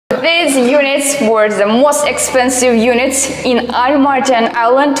These units were the most expensive units in Marjan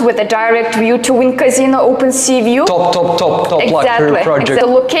Island with a direct view to Wind Casino, open sea view. Top luxury project. The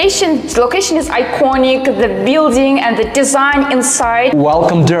location is iconic, the building and the design inside.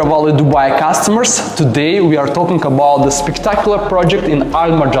 Welcome dear Valley Dubai customers. Today we are talking about the spectacular project in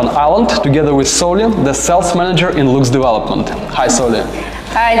Marjan Island together with Soli, the sales manager in Luxe development. Hi Soli.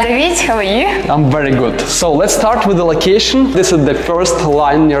 Hi David, how are you? I'm very good. So let's start with the location. This is the first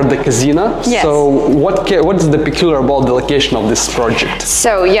line near the casino. Yes. So what is the peculiar about the location of this project?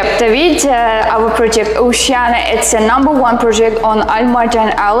 So yep, David, our project Oceano, it's a #1 project on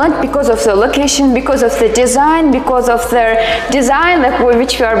Marjan Island because of the location, because of the design,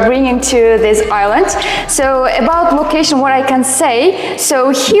 which we are bringing to this island. So about location, what I can say,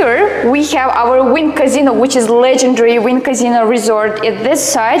 so here we have our Wind Casino, which is legendary Wind Casino resort at this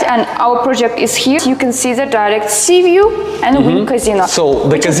side, and our project is here. You can see the direct sea view and Wind Casino. So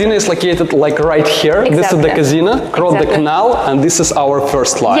the casino is located like right here. Exactly. This is the casino, cross the canal, and this is our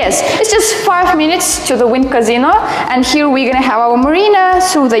first line. Yes, it's just 5 minutes to the Wind Casino, and here we're gonna have our marina,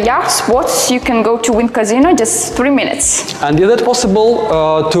 so the yacht spots. You can go to Wind Casino just 3 minutes. And is it possible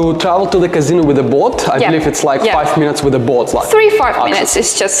to travel to the casino with a boat? I believe it's like 5 minutes with a boat. Like 3-5 minutes.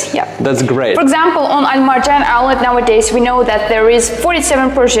 It's just That's great. For example, on Marjan Island nowadays, we know that there is 47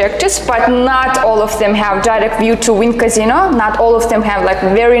 projectors, but not all of them have direct view to Wind Casino. Not all of them have like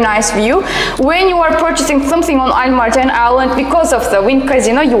very nice view. When you are purchasing something on Marjan Island, because of the Wind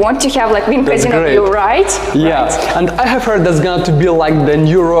Casino, you want to have like Wind Casino view, right? Yeah, right. And I have heard that's going to be like the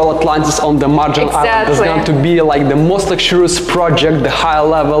new Royal Atlantis on the Marjan Island. It's going to be like the most luxurious project, the high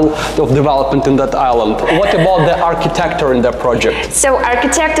level of development in that island. What about the architecture in that project? So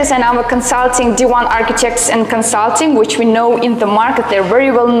architects and our consulting, D1 Architects and Consulting, which we know in the market, they're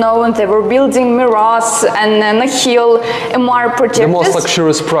very well known. They were building Ras and Nahil MR projects. The most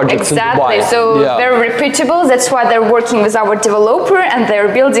luxurious projects in Dubai. So they're reputable. That's why they're working with our developer, and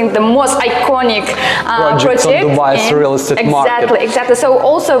they're building the most iconic project on Dubai's real estate market. Exactly. So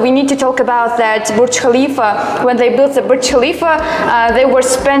also we need to talk about that Burj Khalifa. When they built the Burj Khalifa, they were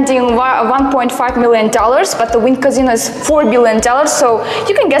spending $1.5 million, but the Wind Casino is $4 billion. So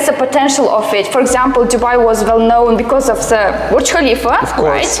you can guess the potential of it. For example, Dubai was well known because of the Burj Khalifa, of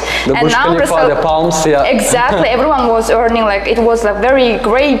course. right? The Burj Khalifa, the palms, Exactly. Everyone was earning, like it was a very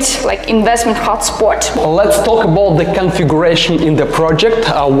great like investment hotspot. Let's talk about the configuration in the project.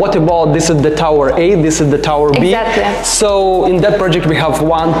 What about this is the tower A, this is the tower B. Exactly. So in that project we have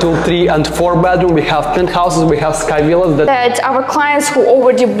 1, 2, 3 and 4 bedroom, we have penthouses, we have sky villas. That our clients who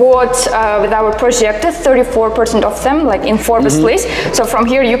already bought with our project, 34% of them like in Forbes list. So from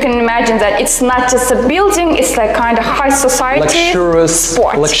here you can imagine that it's not just a building, it's like kind of high society.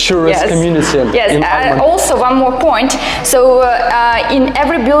 Luxurious community. Yes, also one more point. So in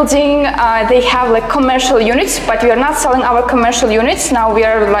every building they have like commercial units, but we are not selling our commercial units. Now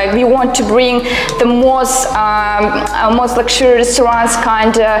we want to bring the most luxurious restaurants,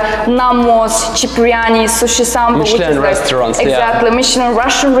 kind of Namos, Cipriani, Sushi Sambo, Michelin restaurants. Exactly, Michelin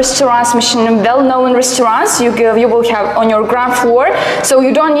Russian restaurants, Michelin well-known restaurants. You will have on your ground floor, so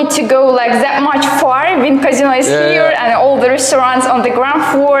you don't need to go like that much far. Wind Casino is here, and all the restaurants on the ground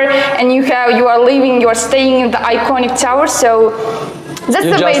floor, and you are staying in the iconic tower. So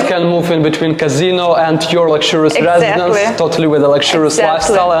you just can move in between casino and your luxurious residence, totally with a luxurious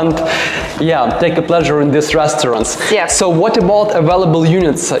lifestyle, and take a pleasure in these restaurants. So what about available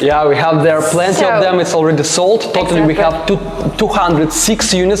units? We have there plenty of them. It's already sold. Totally we have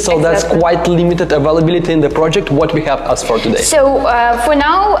 206 units, so that's quite limited availability in the project. What we have as for today? So for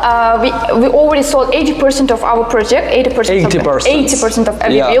now we already sold 80% of our project, 80% of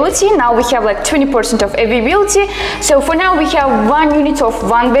availability. Now we have like 20% of availability. So for now we have 1 unit of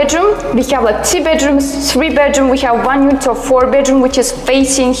 1 bedroom, we have like 2 bedrooms, 3 bedroom, we have 1 unit of 4 bedroom, which is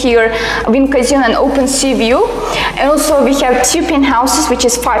facing here Wind Casino and open sea view. And also we have 2 penthouses, which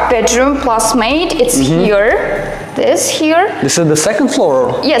is 5 bedroom plus maid. It's here. This here. This is the second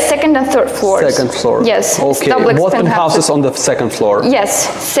floor? Yes, second and third floors. Second floor. Yes. Okay. What penthouses on the second floor? Yes,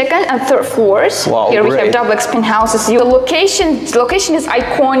 second and third floors. Wow, here we have duplex penthouses. The location is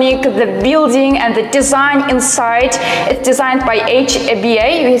iconic. The building and the design inside, it's designed by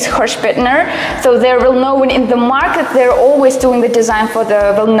HABA, with Hirschbittner. So they're well known in the market. They're always doing the design for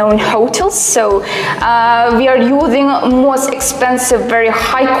the well-known hotels. So we are using most expensive, very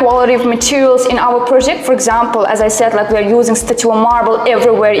high quality of materials in our project. For example, as as I said, like we are using statuary marble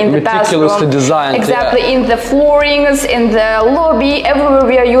everywhere in the bathroom. Meticulously designed. Exactly, in the floorings, in the lobby, everywhere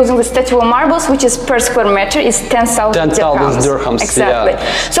we are using the statuary marbles, which is per square meter is 10,000 dirhams. Exactly.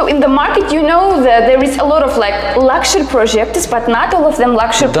 So in the market, you know that there is a lot of like luxury projects, but not all of them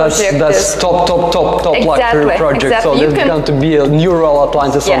luxury projects. That's top luxury project. So there's going to be a new Royal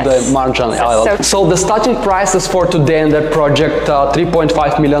Atlantis on the Marjan Island. So the starting prices for today in that project,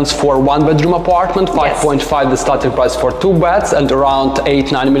 3.5 million for one bedroom apartment, 5.5 the starting price for 2 beds, and around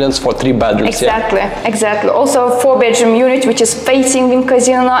 8-9 million for 3 bedrooms. Exactly. Also 4-bedroom unit which is facing in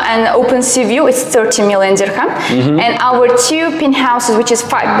casino and open sea view is 30 million dirham. And our 2 penthouses, which is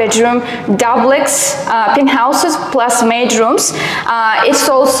 5-bedroom duplex penthouses plus maid rooms, it's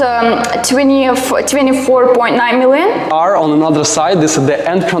also 24.9 million. On another side, this is the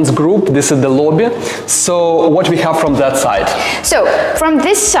entrance group, this is the lobby. So what we have from that side? So from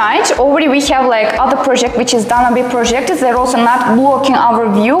this side already we have like other project which is Danabi project. They're also not blocking our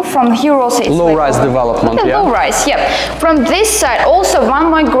view. From here also it's low-rise development. Low-rise, From this side also one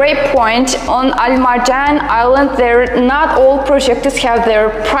more great point on Al Marjan Island, not all projects have their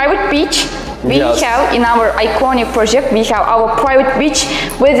private beach. We have in our iconic project, we have our private beach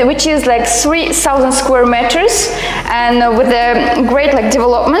which is like 3,000 square meters, and with the great like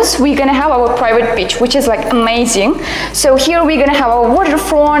developments, we're gonna have our private beach, which is like amazing. So here we're gonna have our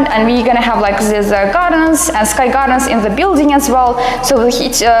waterfront, and we're gonna have like these gardens and sky gardens in the building as well. So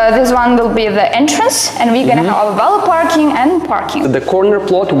this one will be the entrance, and we're gonna have our valet parking and parking. The corner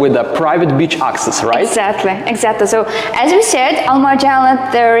plot with a private beach access, right? Exactly. So as we said, Al Marjan Island,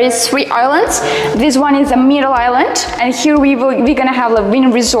 there is 3 islands. This one is a middle island, and here we're gonna have a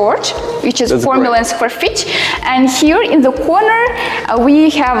wind resort, which is 4 million square feet. And here in the corner, we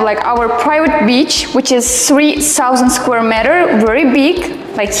have like our private beach, which is 3,000 square meter, very big.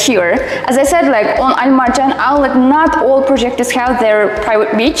 Like here, as I said, like on Al Marjan Island, not all projects have their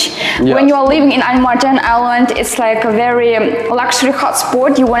private beach. When you are living in Al Marjan Island, it's like a very luxury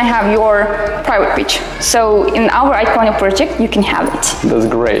hotspot. You want to have your private beach. So in our iconic project, you can have it. That's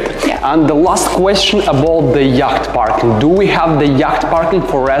great. And the last question about the yacht parking. Do we have the yacht parking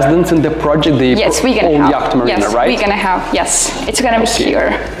for residents in the project? Yes, we're gonna have. Yacht marina, right? We're gonna have. Yes, it's gonna be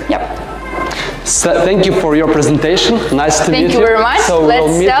here. So, thank you for your presentation. Nice to meet you. Thank you very much. So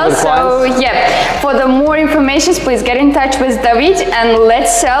let's sell. So for the more information, please get in touch with David and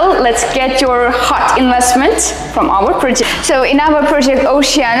let's sell. Let's get your hot investment from our project. So in our project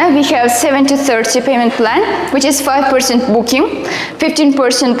Oceano, we have 70-30 payment plan, which is 5% booking,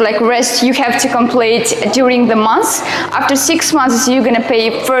 15% like rest you have to complete during the month. After 6 months, you're gonna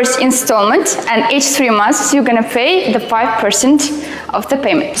pay first installment, and each 3 months you're gonna pay the 5% of the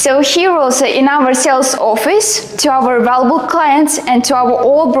payment. So here also in our sales office, to our valuable clients and to our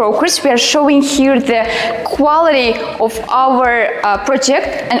all brokers, we are showing here the quality of our project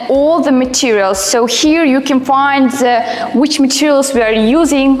and all the materials. So here you can find which materials we are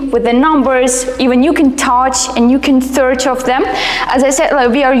using with the numbers. Even you can touch and you can search of them. As I said, like,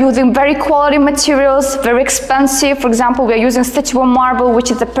 we are using very quality materials, very expensive. For example, we are using statuary marble,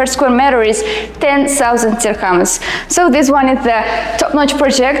 which is the per square meter is 10,000 dirhams. So this one is the top-notch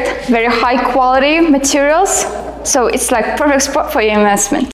project, very high quality materials. So it's like perfect spot for your investment.